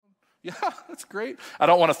Yeah, that's great. I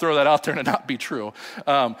don't want to throw that out there and it not be true.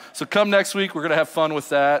 So come next week, we're going to have fun with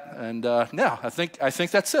that. And yeah, I think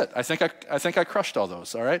that's it. I think I crushed all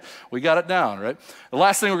those, all right? We got it down, right? The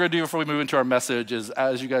last thing we're going to do before we move into our message is,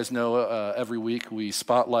 as you guys know, every week we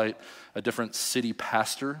spotlight a different city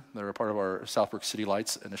pastor. They're a part of our Southbrook City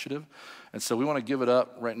Lights initiative. And so we want to give it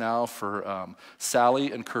up right now for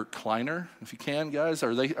Sally and Kurt Kleiner. If you can, guys,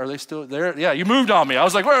 are they still there? Yeah, you moved on me. I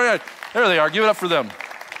was like, where are they? There they are. Give it up for them.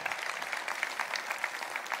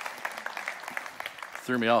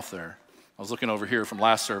 Threw me off there. I was looking over here from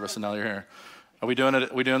last service, and now you're here. Are we doing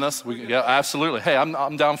it? Are we doing this? Yeah, absolutely. Hey,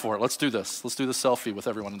 I'm down for it. Let's do this. Let's do the selfie with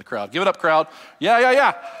everyone in the crowd. Give it up, crowd.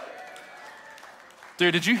 Yeah.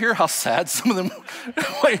 Dude, did you hear how sad some of them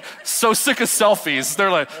like, so sick of selfies. They're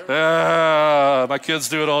like, my kids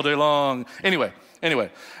do it all day long. Anyway.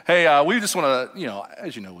 Hey, we just want to,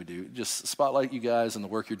 as you know we do, just spotlight you guys and the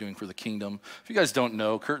work you're doing for the kingdom. If you guys don't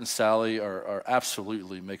know, Kurt and Sally are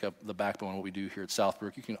absolutely make up the backbone of what we do here at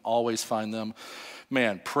Southbrook. You can always find them,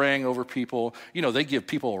 praying over people. They give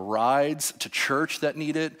people rides to church that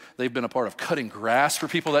need it. They've been a part of cutting grass for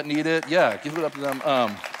people that need it. Yeah, give it up to them.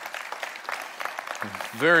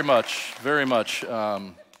 Very much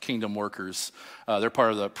kingdom workers. They're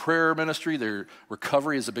part of the prayer ministry. Their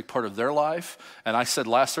recovery is a big part of their life. And I said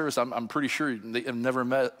last service, I'm pretty sure they have never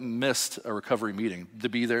missed a recovery meeting, to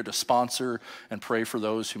be there to sponsor and pray for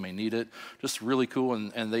those who may need it. Just really cool.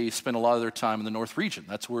 And they spend a lot of their time in the North region.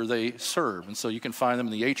 That's where they serve. And so you can find them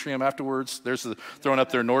in the atrium afterwards. There's throwing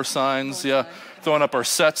up their North signs. Yeah, throwing up our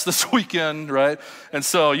sets this weekend, right? And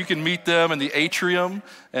so you can meet them in the atrium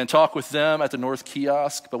and talk with them at the North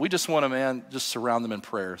kiosk. But we just want to, just surround them in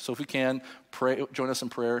prayer. So if we can, pray, join us in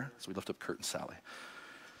prayer as we lift up Kurt and Sally.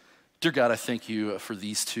 Dear God, I thank you for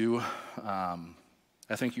these two. I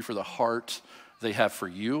thank you for the heart they have for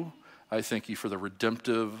you. I thank you for the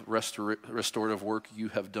redemptive, restorative work you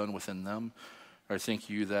have done within them. I thank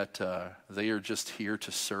you that they are just here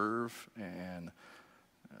to serve, and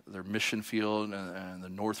their mission field and the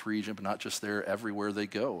North region, but not just there, everywhere they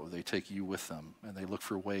go, they take you with them, and they look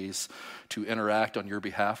for ways to interact on your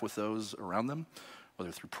behalf with those around them,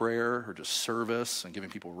 whether through prayer or just service and giving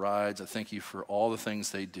people rides. I thank you for all the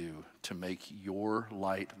things they do to make your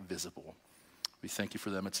light visible. We thank you for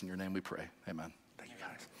them. It's in your name we pray. Amen. Thank you,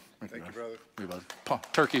 guys. Thank you, brother. Everybody.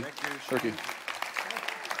 Turkey. Thank you. Turkey.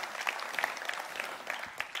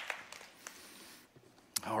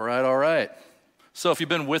 All right. So if you've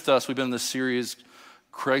been with us, we've been in this series,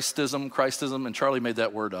 Christism, and Charlie made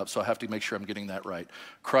that word up, so I have to make sure I'm getting that right.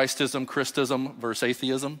 Christism versus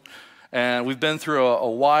atheism. And we've been through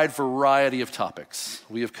a wide variety of topics.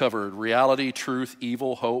 We have covered reality, truth,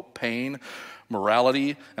 evil, hope, pain,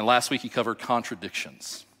 morality, and last week he covered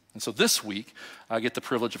contradictions. And so this week, I get the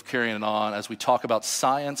privilege of carrying it on as we talk about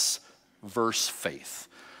science versus faith.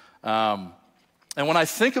 And when I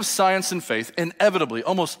think of science and faith, inevitably,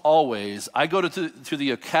 almost always, I go to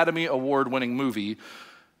the Academy Award-winning movie,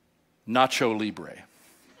 Nacho Libre.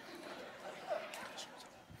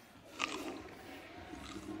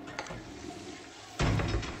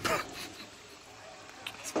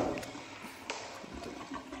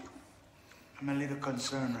 I'm a little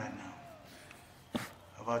concerned right now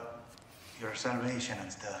about your salvation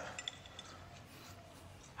and stuff.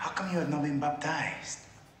 How come you have not been baptized?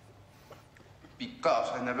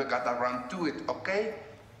 Because I never got around to it, okay?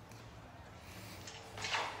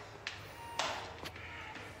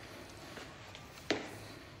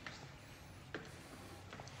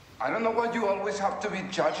 I don't know why you always have to be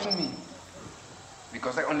judging me.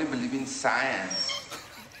 Because I only believe in science.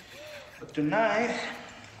 But tonight,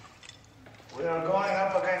 we are going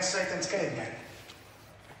up against Satan's caveman.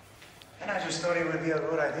 And I just thought it would be a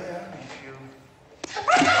good idea if you...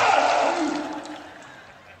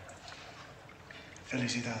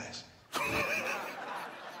 Felicidades.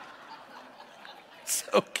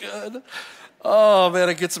 So good. Oh, man,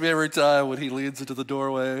 it gets me every time when he leads into the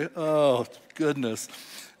doorway. Oh, goodness.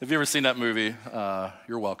 Have you ever seen that movie?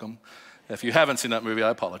 You're welcome. If you haven't seen that movie,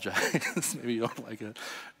 I apologize. Maybe you don't like it.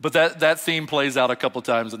 But that theme plays out a couple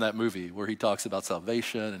times in that movie where he talks about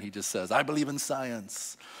salvation and he just says, I believe in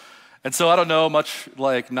science. And so I don't know, much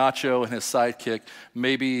like Nacho and his sidekick,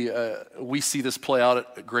 maybe we see this play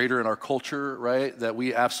out greater in our culture, right? That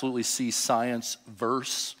we absolutely see science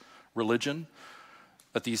versus religion,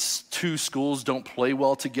 that these two schools don't play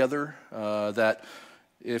well together, that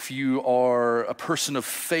if you are a person of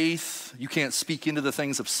faith, you can't speak into the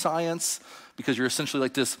things of science because you're essentially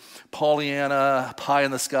like this Pollyanna, pie in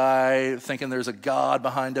the sky, thinking there's a God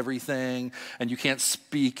behind everything, and you can't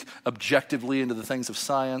speak objectively into the things of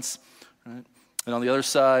science. Right? And on the other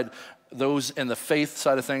side, those in the faith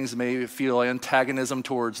side of things may feel antagonism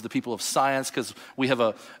towards the people of science because we have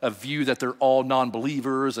a view that they're all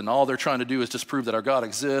non-believers and all they're trying to do is just prove that our God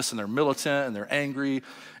exists, and they're militant and they're angry.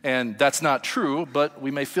 And that's not true, but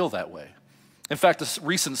we may feel that way. In fact, a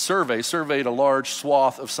recent survey surveyed a large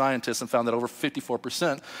swath of scientists and found that over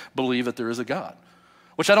 54% believe that there is a God,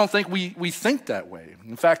 which I don't think we think that way.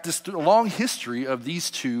 In fact, this a long history of these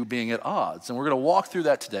two being at odds. And we're going to walk through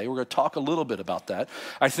that today. We're going to talk a little bit about that.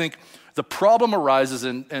 I think the problem arises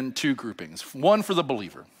in two groupings. One for the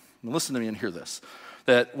believer. Now listen to me and hear this.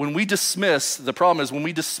 That when we dismiss, the problem is when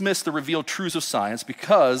we dismiss the revealed truths of science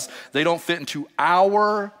because they don't fit into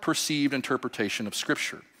our perceived interpretation of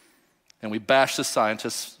Scripture. And we bash the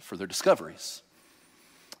scientists for their discoveries.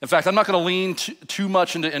 In fact, I'm not going to lean too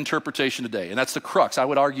much into interpretation today, and that's the crux. I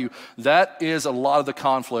would argue that is a lot of the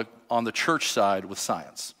conflict on the church side with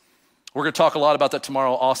science. We're going to talk a lot about that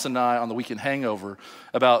tomorrow, Austin and I, on the Weekend Hangover,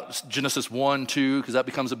 about Genesis 1, 2, because that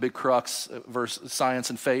becomes a big crux versus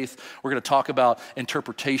science and faith. We're going to talk about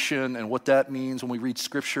interpretation and what that means when we read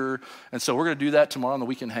Scripture. And so we're going to do that tomorrow on the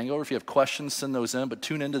Weekend Hangover. If you have questions, send those in, but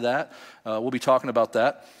tune into that. We'll be talking about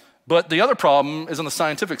that. But the other problem is on the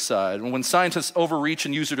scientific side. When scientists overreach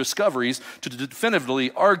and use their discoveries to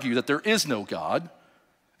definitively argue that there is no God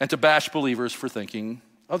and to bash believers for thinking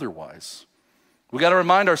otherwise. We got to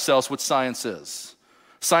remind ourselves what science is.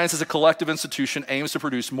 Science as a collective institution aims to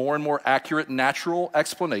produce more and more accurate natural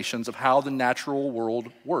explanations of how the natural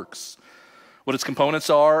world works, what its components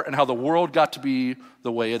are, and how the world got to be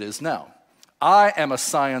the way it is now. I am a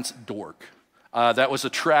science dork. That was a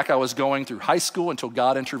track I was going through high school until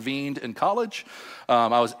God intervened in college.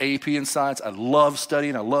 I was AP in science. I love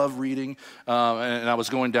studying. I love reading. And I was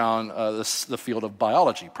going down the field of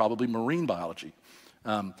biology, probably marine biology.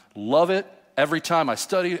 Love it. Every time I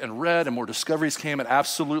studied and read and more discoveries came, it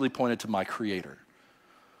absolutely pointed to my Creator.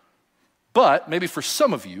 But maybe for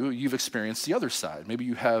some of you, you've experienced the other side. Maybe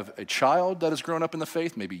you have a child that has grown up in the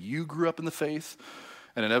faith. Maybe you grew up in the faith.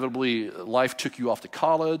 And inevitably, life took you off to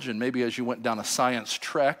college, and maybe as you went down a science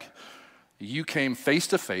trek, you came face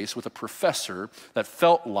to face with a professor that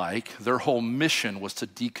felt like their whole mission was to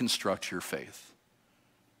deconstruct your faith.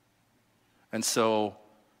 And so,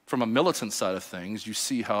 from a militant side of things, you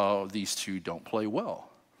see how these two don't play well.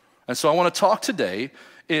 And so I want to talk today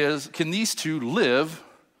is, can these two live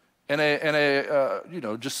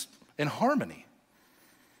just in harmony?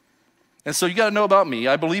 And so you got to know about me.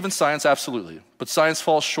 I believe in science, absolutely. But science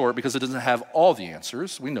falls short because it doesn't have all the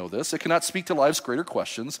answers. We know this. It cannot speak to life's greater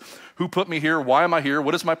questions. Who put me here? Why am I here?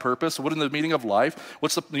 What is my purpose? What is the meaning of life?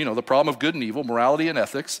 What's the problem of good and evil, morality and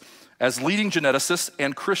ethics? As leading geneticist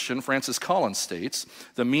and Christian, Francis Collins states,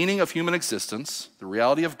 the meaning of human existence, the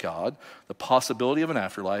reality of God, the possibility of an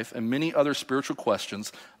afterlife, and many other spiritual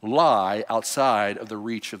questions lie outside of the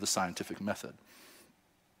reach of the scientific method.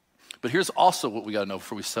 But here's also what we got to know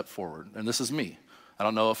before we step forward, and this is me. I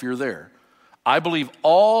don't know if you're there. I believe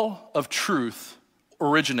all of truth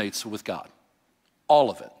originates with God, all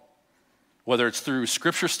of it. Whether it's through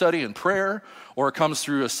scripture study and prayer or it comes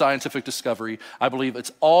through a scientific discovery, I believe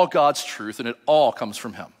it's all God's truth and it all comes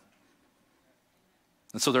from Him.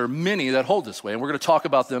 And so there are many that hold this way, and we're going to talk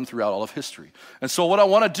about them throughout all of history. And so what I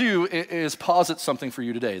want to do is posit something for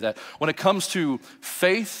you today, that when it comes to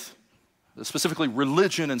faith, specifically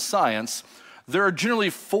religion and science, there are generally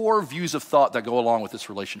 4 views of thought that go along with this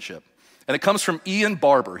relationship. And it comes from Ian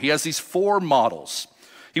Barber. He has these 4 models.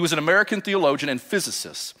 He was an American theologian and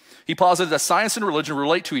physicist. He posited that science and religion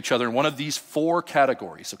relate to each other in one of these 4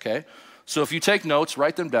 categories, okay? So if you take notes,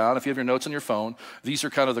 write them down. If you have your notes on your phone, these are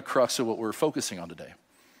kind of the crux of what we're focusing on today.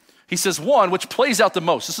 He says one, which plays out the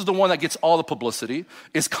most, this is the one that gets all the publicity,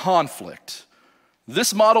 is conflict.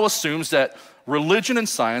 This model assumes that religion and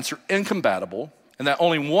science are incompatible and that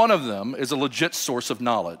only one of them is a legit source of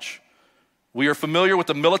knowledge. We are familiar with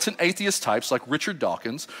the militant atheist types like Richard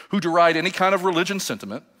Dawkins, who deride any kind of religion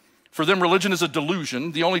sentiment. For them, religion is a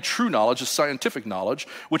delusion. The only true knowledge is scientific knowledge,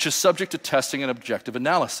 which is subject to testing and objective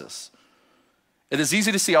analysis. It is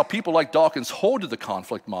easy to see how people like Dawkins hold to the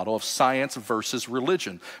conflict model of science versus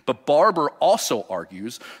religion. But Barber also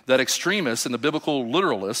argues that extremists and the biblical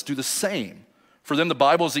literalists do the same. For them, the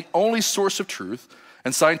Bible is the only source of truth,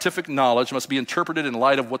 and scientific knowledge must be interpreted in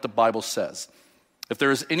light of what the Bible says. If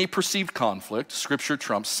there is any perceived conflict, Scripture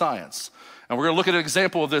trumps science. And we're going to look at an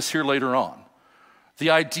example of this here later on. The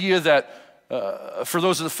idea that, for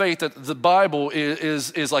those of the faith, that the Bible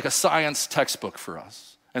is like a science textbook for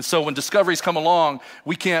us. And so when discoveries come along,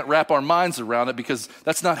 we can't wrap our minds around it because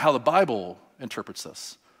that's not how the Bible interprets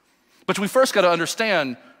this. But what we first got to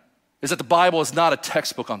understand is that the Bible is not a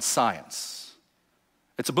textbook on science.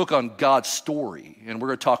 It's a book on God's story, and we're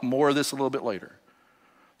going to talk more of this a little bit later.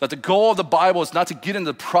 That the goal of the Bible is not to get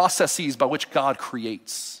into the processes by which God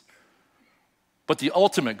creates, but the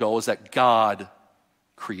ultimate goal is that God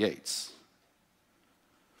creates.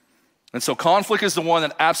 And so conflict is the one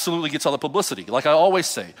that absolutely gets all the publicity. Like I always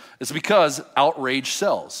say, it's because outrage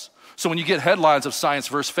sells. So when you get headlines of science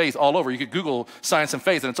versus faith all over, you could Google science and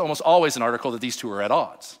faith, and it's almost always an article that these two are at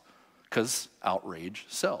odds, because outrage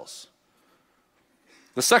sells.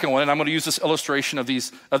 The second one, and I'm going to use this illustration of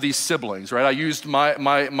these siblings, right? I used my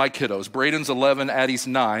kiddos. Braden's 11, Addie's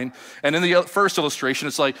 9. And in the first illustration,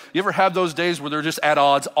 it's like, you ever have those days where they're just at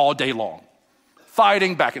odds all day long?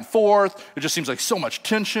 Fighting back and forth. It just seems like so much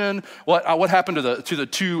tension. What happened to the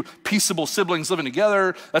two peaceable siblings living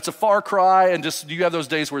together? That's a far cry. And just you have those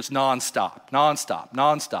days where it's nonstop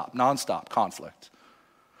conflict.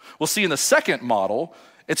 We'll see in the second model,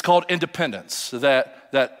 it's called independence,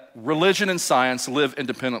 that religion and science live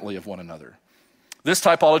independently of one another. This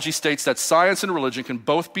typology states that science and religion can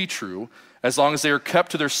both be true as long as they are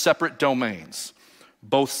kept to their separate domains.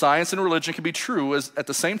 Both science and religion can be true at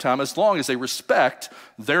the same time as long as they respect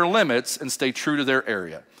their limits and stay true to their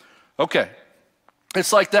area. Okay,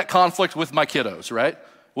 it's like that conflict with my kiddos, right?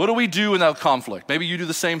 What do we do in that conflict? Maybe you do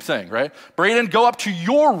the same thing, right? Braden, go up to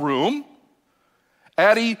your room.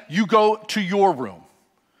 Addie, you go to your room.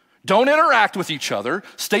 Don't interact with each other.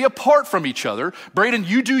 Stay apart from each other. Braden,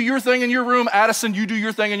 you do your thing in your room. Addison, you do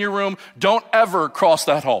your thing in your room. Don't ever cross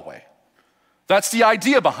that hallway. That's the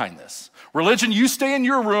idea behind this. Religion, you stay in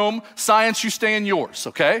your room. Science, you stay in yours,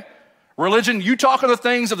 okay? Religion, you talk on the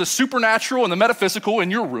things of the supernatural and the metaphysical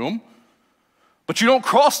in your room, but you don't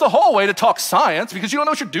cross the hallway to talk science because you don't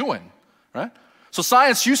know what you're doing, right? So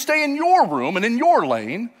science, you stay in your room and in your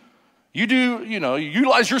lane. You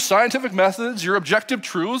utilize your scientific methods, your objective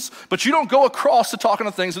truths, but you don't go across to talking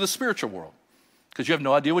to things of the spiritual world because you have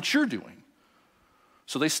no idea what you're doing.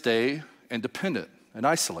 So they stay independent and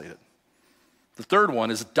isolated. The third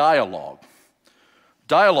one is dialogue.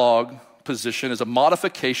 Dialogue position is a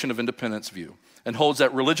modification of independence view and holds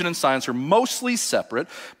that religion and science are mostly separate,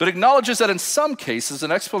 but acknowledges that in some cases,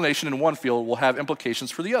 an explanation in one field will have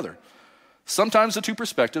implications for the other. Sometimes the two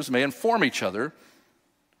perspectives may inform each other,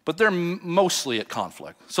 but they're mostly at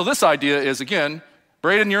conflict. So this idea is, again,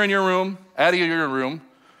 Braden, you're in your room. Addie, you're in your room.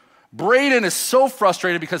 Braden is so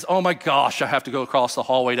frustrated because, oh my gosh, I have to go across the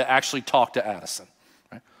hallway to actually talk to Addison.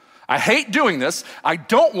 Right? I hate doing this. I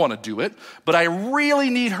don't want to do it, but I really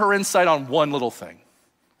need her insight on one little thing.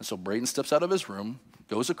 And so Braden steps out of his room,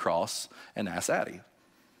 goes across, and asks Addie.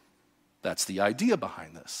 That's the idea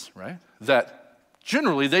behind this, right? That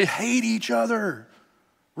generally they hate each other.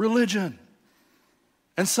 Religion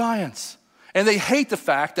and science. And they hate the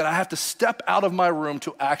fact that I have to step out of my room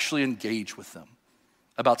to actually engage with them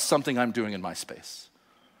about something I'm doing in my space.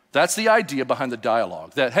 That's the idea behind the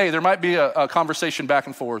dialogue, that, hey, there might be a conversation back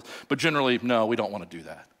and forth, but generally, no, we don't want to do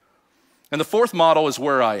that. And the fourth model is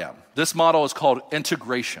where I am. This model is called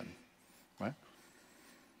integration, right?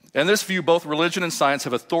 In this view, both religion and science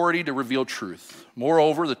have authority to reveal truth.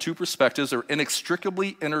 Moreover, the two perspectives are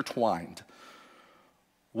inextricably intertwined.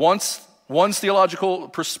 One's theological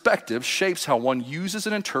perspective shapes how one uses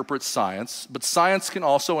and interprets science, but science can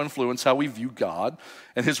also influence how we view God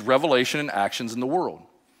and his revelation and actions in the world.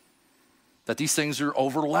 That these things are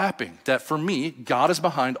overlapping, that for me, God is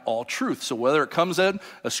behind all truth. So whether it comes in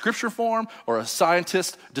a scripture form or a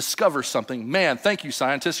scientist discovers something, man, thank you,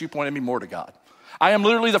 scientist, you pointed me more to God. I am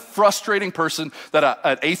literally the frustrating person that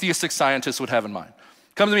an atheistic scientist would have in mind.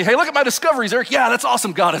 Come to me, hey, look at my discoveries, Eric. Yeah, that's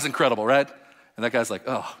awesome. God is incredible, right? And that guy's like,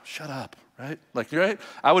 oh, shut up, right? Like, right?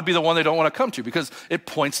 I would be the one they don't want to come to because it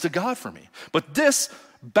points to God for me. But this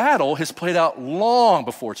battle has played out long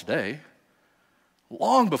before today.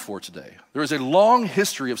 Long before today. There is a long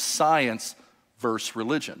history of science versus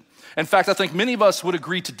religion. In fact, I think many of us would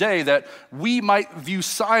agree today that we might view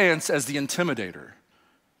science as the intimidator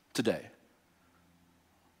today.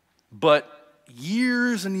 But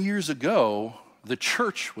years and years ago, the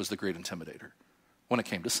church was the great intimidator when it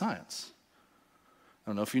came to science. I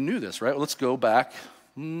don't know if you knew this, right? Well, let's go back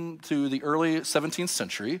to the early 17th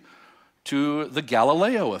century to the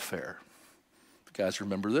Galileo affair. You guys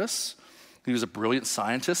remember this? He was a brilliant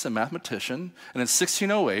scientist and mathematician, and in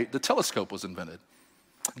 1608, the telescope was invented.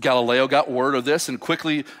 Galileo got word of this and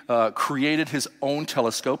quickly created his own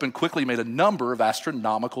telescope and quickly made a number of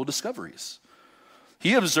astronomical discoveries.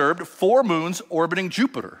 He observed 4 moons orbiting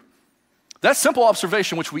Jupiter. That simple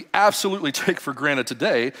observation, which we absolutely take for granted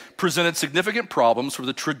today, presented significant problems for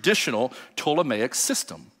the traditional Ptolemaic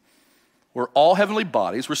system, where all heavenly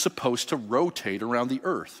bodies were supposed to rotate around the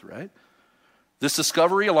earth, right? This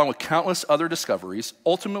discovery, along with countless other discoveries,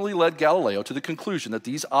 ultimately led Galileo to the conclusion that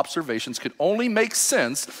these observations could only make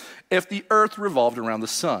sense if the earth revolved around the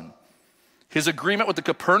sun. His agreement with the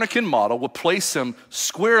Copernican model would place him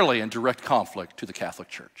squarely in direct conflict to the Catholic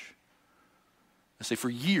Church. I say for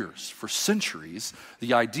years, for centuries,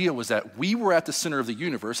 the idea was that we were at the center of the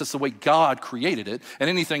universe. That's the way God created it, and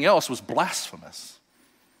anything else was blasphemous.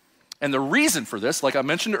 And the reason for this, like I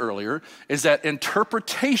mentioned earlier, is that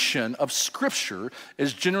interpretation of Scripture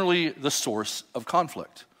is generally the source of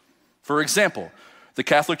conflict. For example, the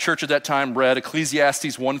Catholic Church at that time read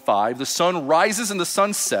Ecclesiastes 1:5, "The sun rises and the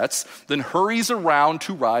sun sets, then hurries around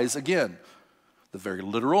to rise again." The very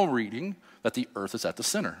literal reading that the earth is at the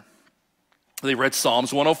center. They read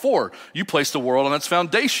Psalms 104, "You placed the world on its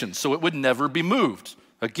foundation, so it would never be moved."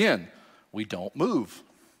 Again, we don't move.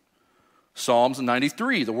 Psalms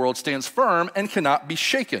 93, "The world stands firm and cannot be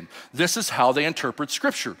shaken." This is how they interpret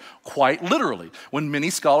Scripture, quite literally, when many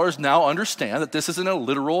scholars now understand that this isn't a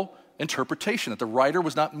literal interpretation, that the writer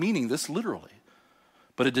was not meaning this literally.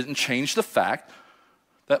 But it didn't change the fact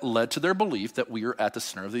that led to their belief that we are at the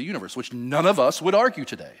center of the universe, which none of us would argue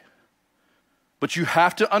today. But you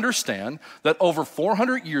have to understand that over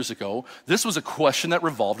 400 years ago, this was a question that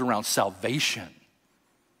revolved around salvation.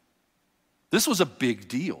 This was a big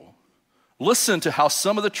deal. Listen to how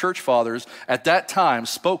some of the church fathers at that time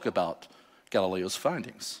spoke about Galileo's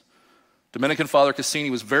findings. Dominican Father Cassini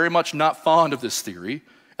was very much not fond of this theory.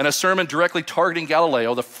 In a sermon directly targeting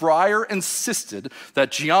Galileo, the friar insisted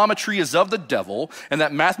that geometry is of the devil and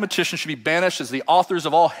that mathematicians should be banished as the authors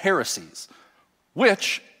of all heresies,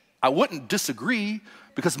 which I wouldn't disagree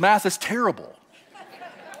because math is terrible.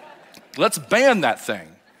 Let's ban that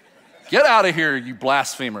thing. Get out of here, you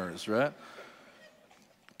blasphemers, right?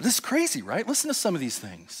 But this is crazy, right? Listen to some of these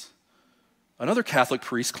things. Another Catholic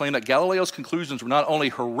priest claimed that Galileo's conclusions were not only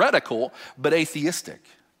heretical, but atheistic.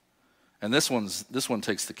 And this one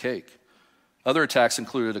takes the cake. Other attacks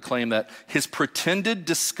included a claim that his pretended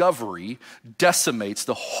discovery decimates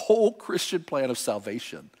the whole Christian plan of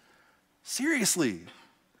salvation. Seriously.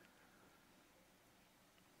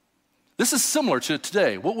 This is similar to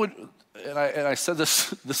today. And I said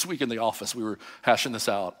this week in the office, we were hashing this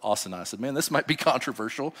out, Austin and I said, man, this might be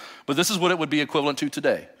controversial, but this is what it would be equivalent to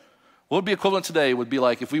today. What would be equivalent today would be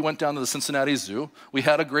like if we went down to the Cincinnati Zoo, we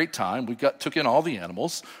had a great time, took in all the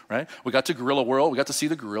animals, right? We got to Gorilla World, we got to see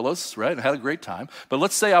the gorillas, right? And had a great time. But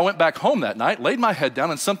let's say I went back home that night, laid my head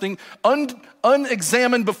down, and something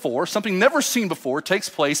unexamined before, something never seen before takes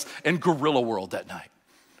place in Gorilla World that night.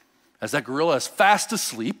 As that gorilla is fast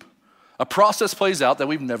asleep, a process plays out that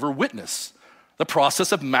we've never witnessed. The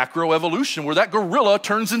process of macroevolution, where that gorilla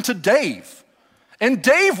turns into Dave. And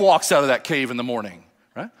Dave walks out of that cave in the morning,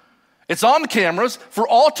 right? It's on cameras for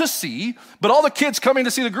all to see, but all the kids coming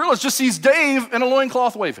to see the gorillas just sees Dave in a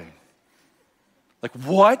loincloth waving. Like,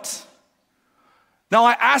 what? Now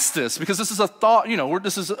I ask this because this is a thought,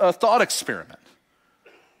 this is a thought experiment.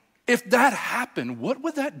 If that happened, what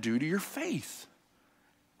would that do to your faith?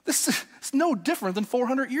 This is no different than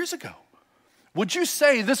 400 years ago. Would you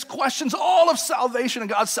say this questions all of salvation and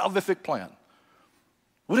God's salvific plan?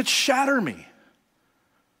 Would it shatter me?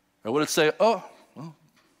 Or would it say, oh, well,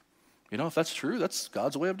 if that's true, that's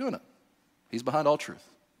God's way of doing it. He's behind all truth.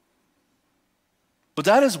 But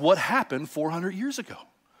that is what happened 400 years ago.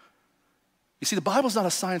 You see, the Bible's not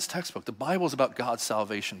a science textbook. The Bible is about God's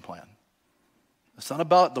salvation plan. It's not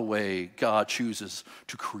about the way God chooses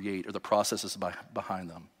to create or the processes behind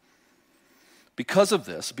them. Because of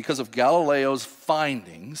this, because of Galileo's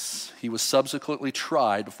findings, he was subsequently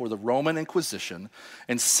tried before the Roman Inquisition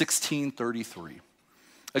in 1633.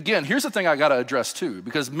 Again, here's the thing I got to address too,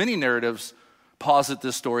 because many narratives posit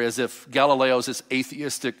this story as if Galileo is this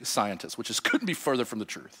atheistic scientist, which couldn't be further from the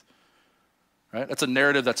truth. Right? That's a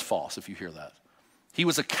narrative that's false if you hear that. He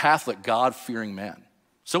was a Catholic, God-fearing man.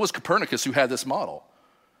 So was Copernicus, who had this model.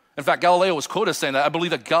 In fact, Galileo was quoted as saying that, I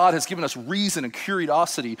believe that God has given us reason and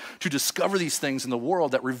curiosity to discover these things in the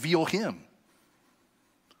world that reveal him.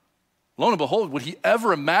 Lo and behold, would he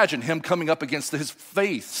ever imagine him coming up against his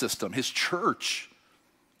faith system, his church?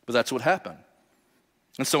 But that's what happened.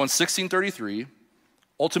 And so in 1633,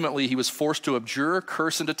 ultimately he was forced to abjure,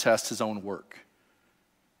 curse, and detest his own work.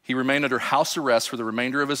 He remained under house arrest for the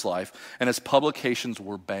remainder of his life, and his publications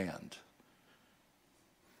were banned.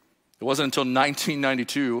 It wasn't until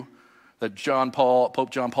 1992 that Pope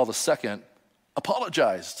John Paul II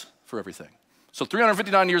apologized for everything. So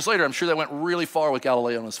 359 years later, I'm sure that went really far with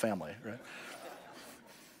Galileo and his family, right?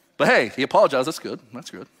 But hey, he apologized. That's good.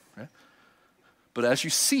 Right? But as you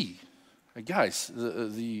see, guys,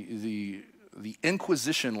 the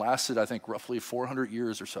Inquisition lasted, I think, roughly 400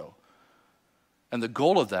 years or so. And the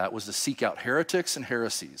goal of that was to seek out heretics and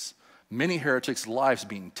heresies, many heretics' lives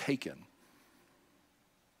being taken.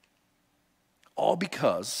 All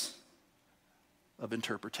because of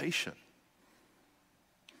interpretation.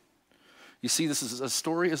 You see, this is a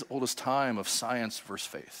story as old as time of science versus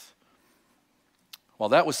faith. While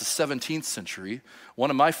that was the 17th century, one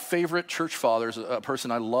of my favorite church fathers, a person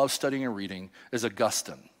I love studying and reading, is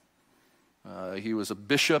Augustine. He was a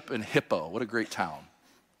bishop in Hippo. What a great town,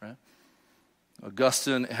 right?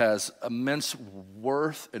 Augustine has immense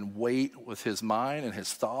worth and weight with his mind and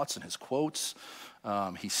his thoughts and his quotes.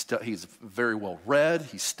 He's very well read.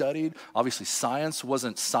 He studied. Obviously, science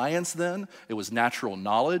wasn't science then. It was natural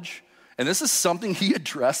knowledge. And this is something he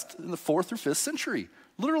addressed in the 4th or 5th century.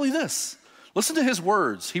 Literally this. Listen to his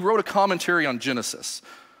words. He wrote a commentary on Genesis.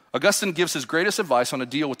 Augustine gives his greatest advice on a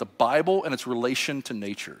deal with the Bible and its relation to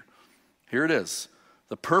nature. Here it is.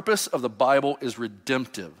 The purpose of the Bible is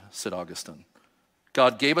redemptive, said Augustine.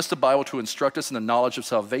 God gave us the Bible to instruct us in the knowledge of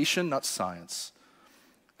salvation, not science.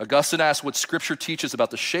 Augustine asked what Scripture teaches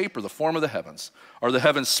about the shape or the form of the heavens. Are the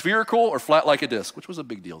heavens spherical or flat like a disc? Which was a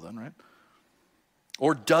big deal then, right?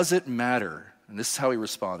 Or does it matter? And this is how he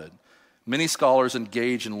responded. Many scholars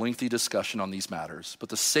engage in lengthy discussion on these matters, but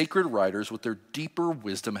the sacred writers, with their deeper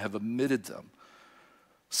wisdom, have omitted them.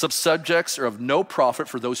 Such subjects are of no profit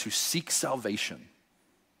for those who seek salvation.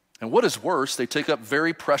 And what is worse, they take up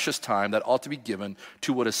very precious time that ought to be given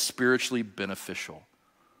to what is spiritually beneficial.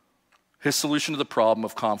 His solution to the problem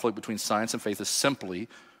of conflict between science and faith is simply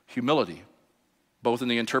humility, both in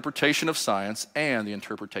the interpretation of science and the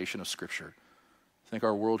interpretation of Scripture. I think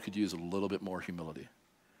our world could use a little bit more humility.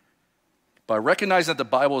 By recognizing that the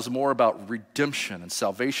Bible is more about redemption and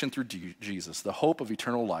salvation through Jesus, the hope of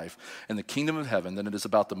eternal life and the kingdom of heaven, than it is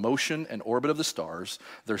about the motion and orbit of the stars,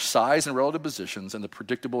 their size and relative positions, and the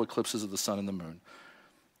predictable eclipses of the sun and the moon.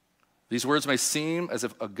 These words may seem as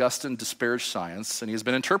if Augustine disparaged science, and he has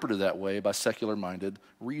been interpreted that way by secular-minded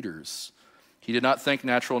readers. He did not think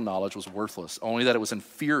natural knowledge was worthless, only that it was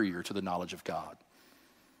inferior to the knowledge of God.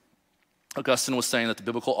 Augustine was saying that the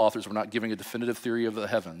biblical authors were not giving a definitive theory of the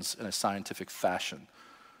heavens in a scientific fashion.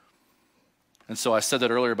 And so I said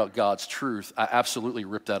that earlier about God's truth. I absolutely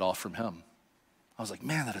ripped that off from him. I was like,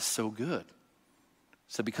 man, that is so good.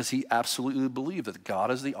 So because he absolutely believed that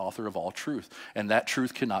God is the author of all truth, and that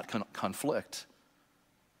truth cannot conflict.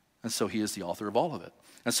 And so he is the author of all of it.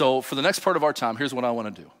 And so for the next part of our time, here's what I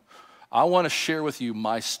want to do. I want to share with you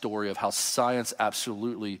my story of how science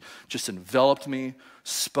absolutely just enveloped me,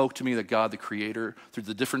 spoke to me that God, the creator,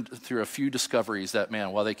 through a few discoveries that,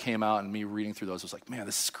 man, while they came out and me reading through those, I was like, man,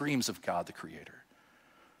 this screams of God, the creator.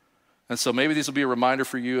 And so maybe these will be a reminder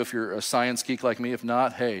for you if you're a science geek like me. If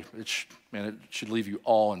not, hey, it should leave you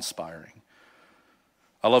awe-inspiring.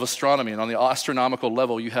 I love astronomy, and on the astronomical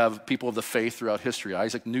level, you have people of the faith throughout history.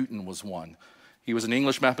 Isaac Newton was one. He was an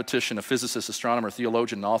English mathematician, a physicist, astronomer,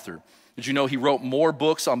 theologian, and author. Did you know he wrote more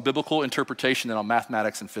books on biblical interpretation than on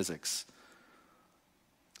mathematics and physics?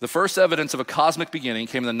 The first evidence of a cosmic beginning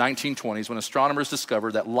came in the 1920s when astronomers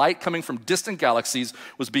discovered that light coming from distant galaxies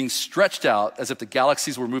was being stretched out as if the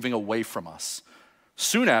galaxies were moving away from us.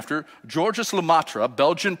 Soon after, Georges Lemaitre, a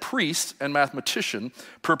Belgian priest and mathematician,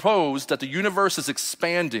 proposed that the universe is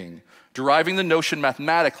expanding, deriving the notion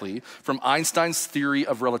mathematically from Einstein's theory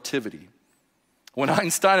of relativity. When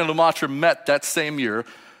Einstein and Lemaitre met that same year,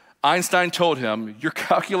 Einstein told him, your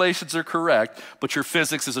calculations are correct, but your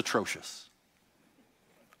physics is atrocious.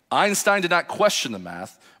 Einstein did not question the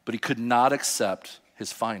math, but he could not accept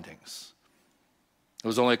his findings. It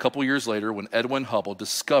was only a couple years later when Edwin Hubble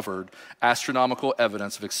discovered astronomical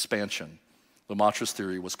evidence of expansion. Lemaitre's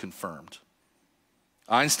theory was confirmed.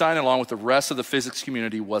 Einstein, along with the rest of the physics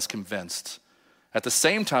community, was convinced. At the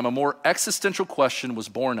same time, a more existential question was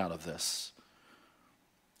born out of this.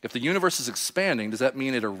 If the universe is expanding, does that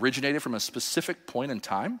mean it originated from a specific point in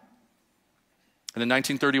time? And in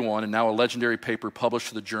 1931, and now a legendary paper published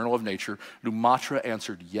to the Journal of Nature, Lemaitre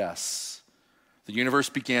answered yes. The universe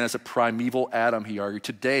began as a primeval atom, he argued.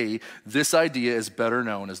 Today, this idea is better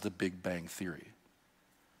known as the Big Bang Theory.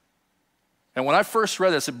 And when I first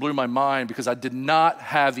read this, it blew my mind because I did not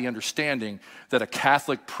have the understanding that a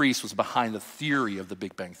Catholic priest was behind the theory of the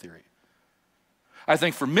Big Bang Theory. I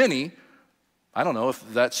think for many, I don't know if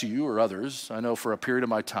that's you or others, I know for a period of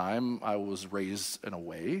my time, I was raised in a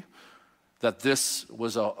way that this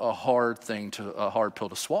was a hard pill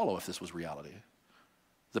to swallow if this was reality,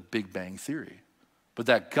 the Big Bang Theory. But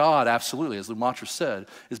that God absolutely, as Lemaitre said,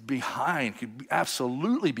 could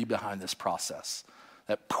absolutely be behind this process.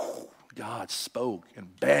 That God spoke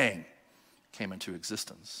and bang, came into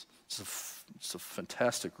existence. It's a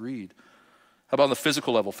fantastic read. How about on the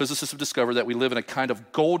physical level? Physicists have discovered that we live in a kind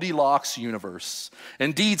of Goldilocks universe.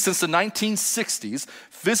 Indeed, since the 1960s,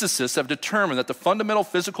 physicists have determined that the fundamental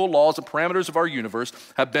physical laws and parameters of our universe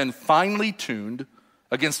have been finely tuned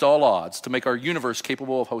against all odds to make our universe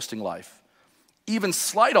capable of hosting life. Even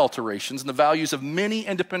slight alterations in the values of many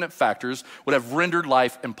independent factors would have rendered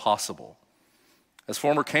life impossible. As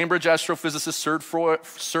former Cambridge astrophysicist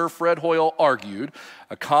Sir Fred Hoyle argued,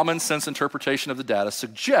 a common sense interpretation of the data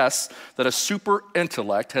suggests that a super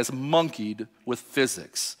intellect has monkeyed with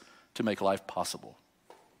physics to make life possible.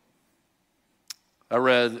 I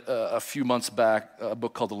read a few months back a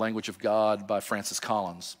book called The Language of God by Francis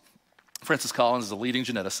Collins. Francis Collins is a leading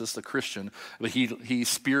geneticist, a Christian, but he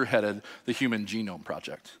spearheaded the Human Genome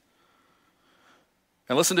Project.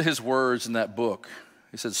 And listen to his words in that book.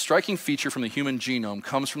 He said, striking feature from the human genome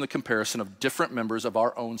comes from the comparison of different members of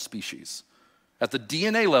our own species. At the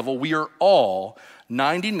DNA level, we are all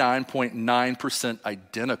 99.9%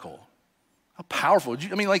 identical. How powerful.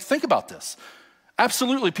 Think about this.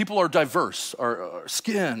 Absolutely, people are diverse, our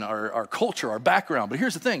skin, our culture, our background. But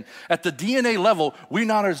here's the thing. At the DNA level, we're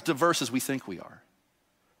not as diverse as we think we are.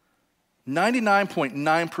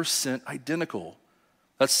 99.9% identical.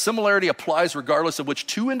 That similarity applies regardless of which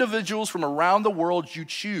two individuals from around the world you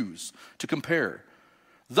choose to compare.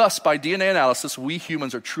 Thus, by DNA analysis, we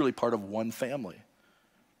humans are truly part of one family.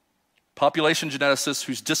 Population geneticists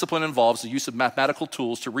whose discipline involves the use of mathematical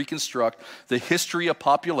tools to reconstruct the history of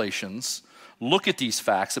populations look at these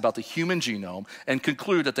facts about the human genome and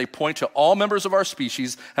conclude that they point to all members of our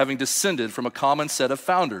species having descended from a common set of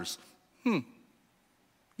founders.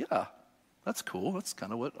 Yeah, that's cool. That's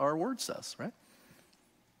kind of what our word says, right?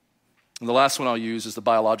 And the last one I'll use is the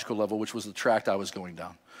biological level, which was the tract I was going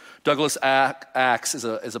down. Douglas Axe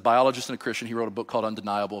is a biologist and a Christian. He wrote a book called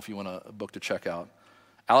Undeniable, if you want a book to check out.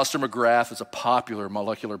 Alistair McGrath is a popular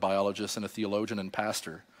molecular biologist and a theologian and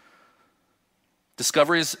pastor.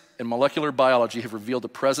 Discoveries in molecular biology have revealed the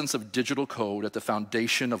presence of digital code at the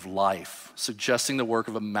foundation of life, suggesting the work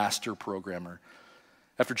of a master programmer.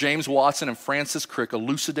 After James Watson and Francis Crick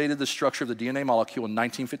elucidated the structure of the DNA molecule in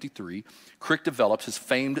 1953, Crick developed his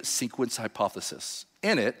famed sequence hypothesis.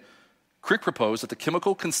 In it, Crick proposed that the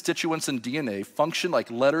chemical constituents in DNA function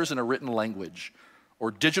like letters in a written language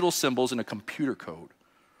or digital symbols in a computer code.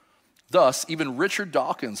 Thus, even Richard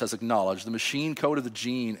Dawkins has acknowledged the machine code of the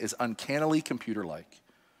gene is uncannily computer-like.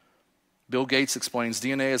 Bill Gates explains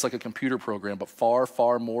DNA is like a computer program, but far,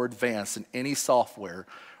 far more advanced than any software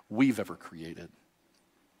we've ever created.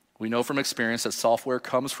 We know from experience that software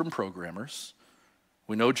comes from programmers.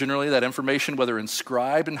 We know generally that information, whether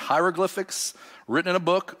inscribed in hieroglyphics, written in a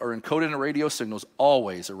book, or encoded in radio signals,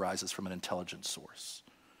 always arises from an intelligent source.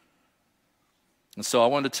 And so I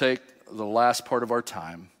wanted to take the last part of our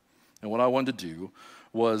time, and what I wanted to do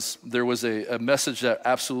was, there was a message that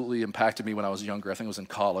absolutely impacted me when I was younger. I think it was in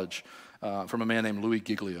college, from a man named Louis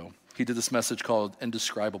Giglio. He did this message called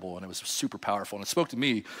Indescribable, and it was super powerful. And it spoke to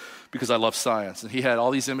me because I love science. And he had all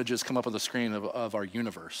these images come up on the screen of our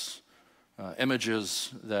universe,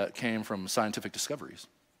 images that came from scientific discoveries.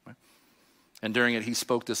 Right? And during it, he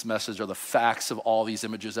spoke this message of the facts of all these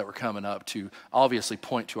images that were coming up to obviously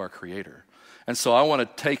point to our Creator. And so I want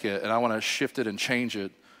to take it and I want to shift it and change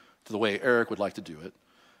it to the way Erik would like to do it.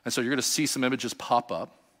 And so you're going to see some images pop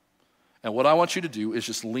up. And what I want you to do is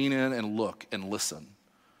just lean in and look and listen,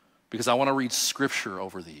 because I want to read scripture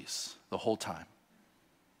over these the whole time.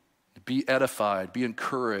 Be edified, be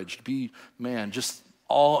encouraged, be, just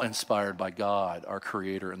awe-inspired by God, our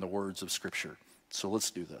Creator, and the words of scripture. So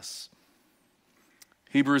let's do this.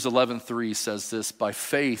 Hebrews 11:3 says this, by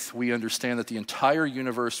faith we understand that the entire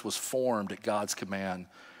universe was formed at God's command,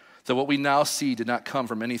 that what we now see did not come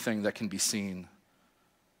from anything that can be seen.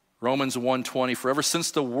 Romans 1:20, for ever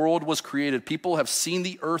since the world was created, people have seen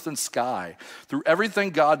the earth and sky. Through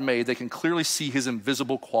everything God made, they can clearly see his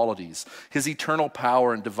invisible qualities, his eternal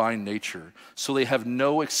power and divine nature, so they have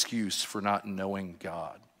no excuse for not knowing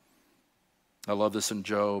God. I love this in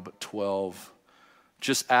Job 12.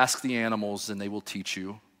 Just ask the animals and they will teach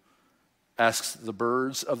you. Ask the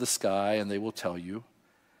birds of the sky and they will tell you.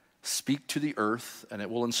 Speak to the earth and it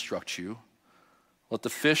will instruct you. Let the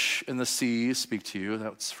fish in the sea speak to you.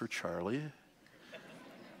 That's for Charlie.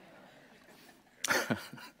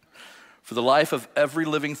 For the life of every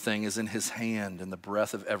living thing is in his hand and the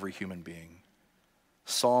breath of every human being.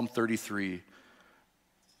 Psalm 33.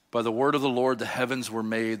 By the word of the Lord the heavens were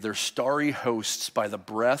made, their starry hosts by the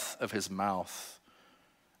breath of his mouth.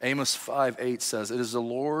 Amos 5:8 says, it is the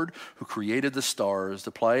Lord who created the stars,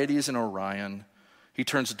 the Pleiades and Orion. He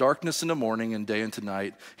turns darkness into morning and day into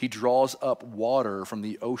night. He draws up water from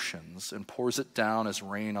the oceans and pours it down as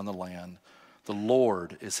rain on the land. The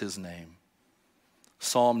Lord is his name.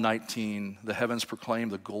 Psalm 19, the heavens proclaim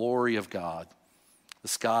the glory of God. The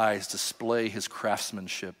skies display his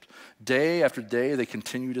craftsmanship. Day after day they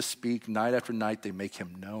continue to speak. Night after night they make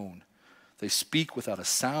him known. They speak without a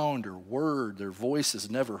sound or word. Their voice is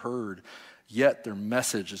never heard. Yet their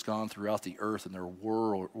message has gone throughout the earth and their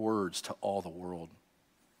words to all the world.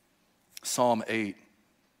 Psalm 8.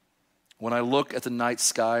 When I look at the night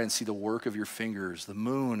sky and see the work of your fingers, the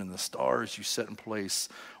moon and the stars you set in place,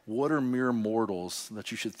 what are mere mortals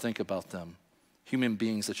that you should think about them? Human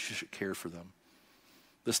beings that you should care for them.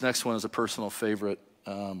 This next one is a personal favorite.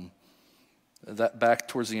 That back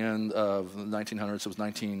towards the end of the 1900s, it was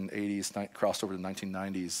 1980s, crossed over to the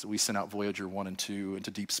 1990s, we sent out Voyager 1 and 2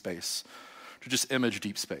 into deep space to just image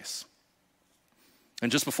deep space.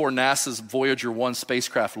 And just before NASA's Voyager 1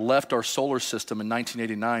 spacecraft left our solar system in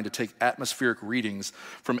 1989 to take atmospheric readings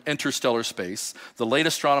from interstellar space, the late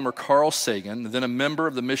astronomer Carl Sagan, then a member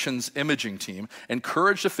of the mission's imaging team,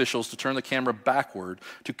 encouraged officials to turn the camera backward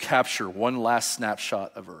to capture one last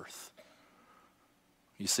snapshot of Earth.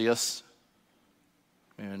 You see us?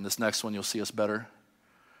 And this next one, you'll see us better.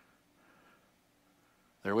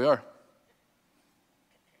 There we are.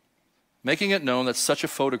 Making it known that such a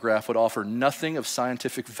photograph would offer nothing of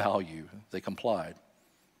scientific value, they complied.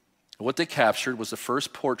 What they captured was the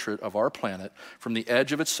first portrait of our planet from the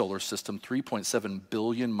edge of its solar system 3.7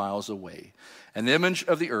 billion miles away, an image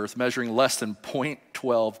of the Earth measuring less than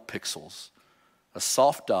 0.12 pixels, a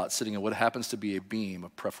soft dot sitting in what happens to be a beam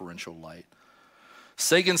of preferential light.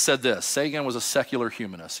 Sagan said this. Sagan was a secular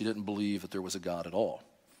humanist. He didn't believe that there was a God at all.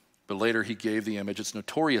 But later he gave the image its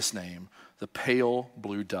notorious name, the pale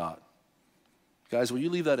blue dot. Guys, will you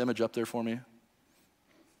leave that image up there for me?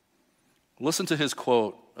 Listen to his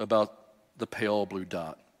quote about the pale blue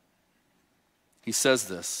dot. He says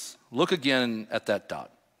this, look again at that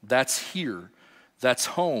dot. That's here. That's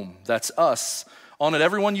home. That's us. On it,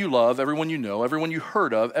 everyone you love, everyone you know, everyone you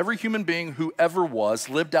heard of, every human being who ever was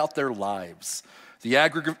lived out their lives. The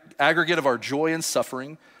aggregate of our joy and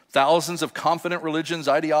suffering, thousands of confident religions,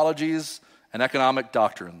 ideologies, and economic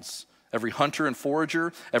doctrines. Every hunter and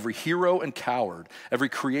forager, every hero and coward, every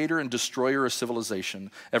creator and destroyer of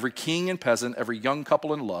civilization, every king and peasant, every young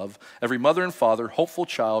couple in love, every mother and father, hopeful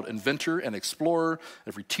child, inventor and explorer,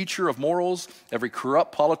 every teacher of morals, every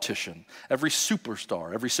corrupt politician, every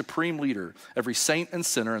superstar, every supreme leader, every saint and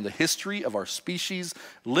sinner in the history of our species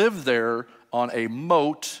lived there on a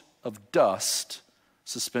mote of dust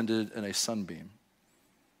suspended in a sunbeam.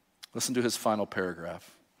 Listen to his final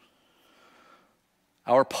paragraph.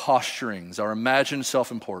 Our posturings, our imagined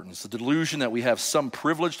self-importance, the delusion that we have some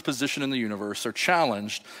privileged position in the universe are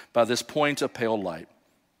challenged by this point of pale light.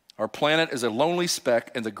 Our planet is a lonely speck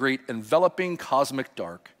in the great enveloping cosmic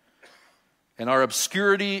dark. And our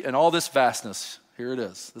obscurity and all this vastness, here it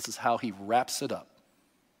is. This is how he wraps it up.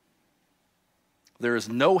 There is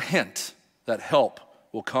no hint that help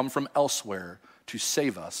will come from elsewhere to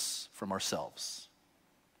save us from ourselves.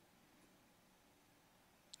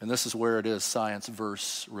 And this is where it is science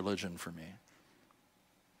versus religion for me.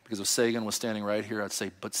 Because if Sagan was standing right here, I'd say,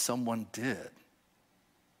 but someone did.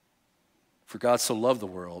 For God so loved the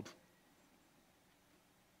world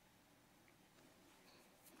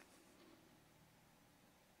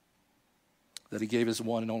that he gave his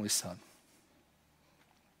one and only Son,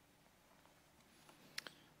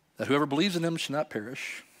 that whoever believes in him should not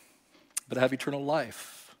perish, but have eternal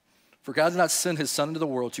life. For God did not send his Son into the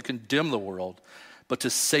world to condemn the world, but to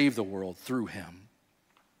save the world through him.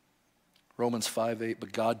 Romans 5:8,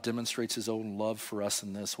 but God demonstrates his own love for us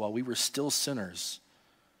in this. While we were still sinners,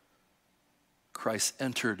 Christ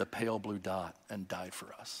entered a pale blue dot and died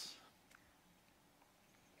for us.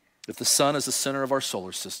 If the sun is the center of our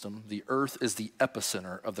solar system, the earth is the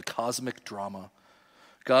epicenter of the cosmic drama.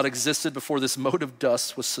 God existed before this mote of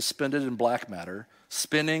dust was suspended in black matter,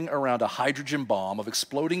 spinning around a hydrogen bomb of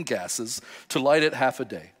exploding gases to light it half a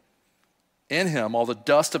day. In him, all the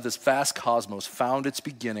dust of this vast cosmos found its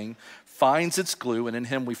beginning, finds its glue, and in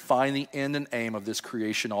him we find the end and aim of this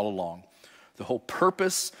creation all along. The whole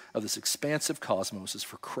purpose of this expansive cosmos is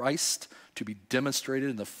for Christ to be demonstrated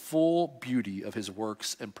in the full beauty of his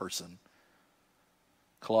works and person.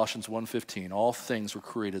 Colossians 1:15, all things were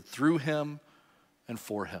created through him and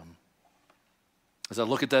for him. As I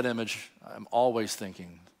look at that image, I'm always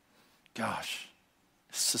thinking, gosh,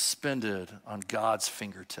 suspended on God's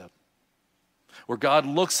fingertip. Where God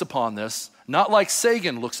looks upon this, not like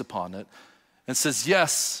Sagan looks upon it, and says,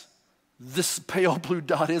 yes, this pale blue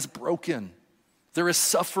dot is broken. There is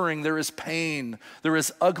suffering, there is pain, there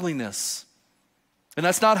is ugliness. And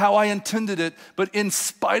that's not how I intended it, but in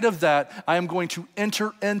spite of that, I am going to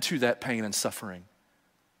enter into that pain and suffering.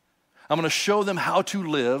 I'm going to show them how to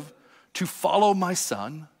live, to follow my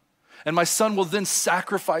son, and my son will then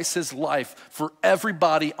sacrifice his life for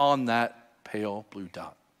everybody on that pale blue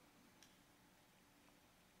dot.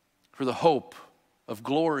 For the hope of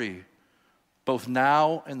glory, both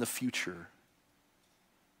now and the future.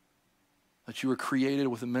 That you were created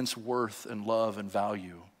with immense worth and love and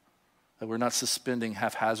value. That we're not suspending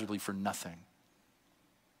haphazardly for nothing.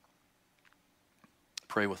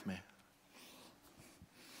 Pray with me.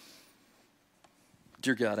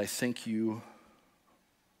 Dear God, I thank you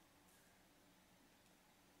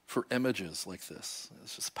for images like this.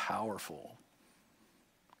 It's just powerful.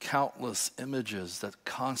 Countless images that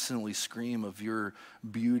constantly scream of your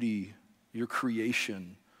beauty, your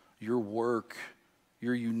creation, your work,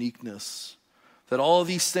 your uniqueness. That all of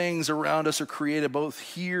these things around us are created both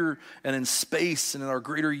here and in space and in our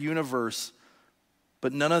greater universe,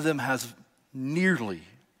 but none of them has nearly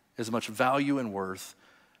as much value and worth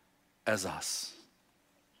as us.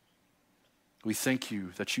 We thank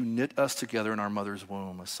you that you knit us together in our mother's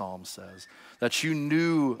womb, as Psalm says. That you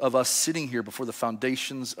knew of us sitting here before the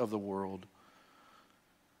foundations of the world.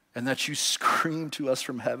 And that you screamed to us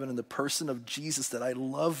from heaven in the person of Jesus that I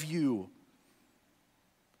love you.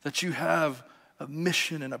 That you have a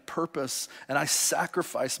mission and a purpose, and I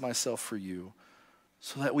sacrifice myself for you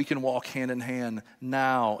so that we can walk hand in hand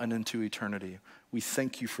now and into eternity. We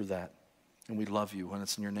thank you for that, and we love you. And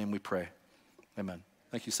it's in your name we pray. Amen.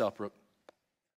 Thank you, Southbrook.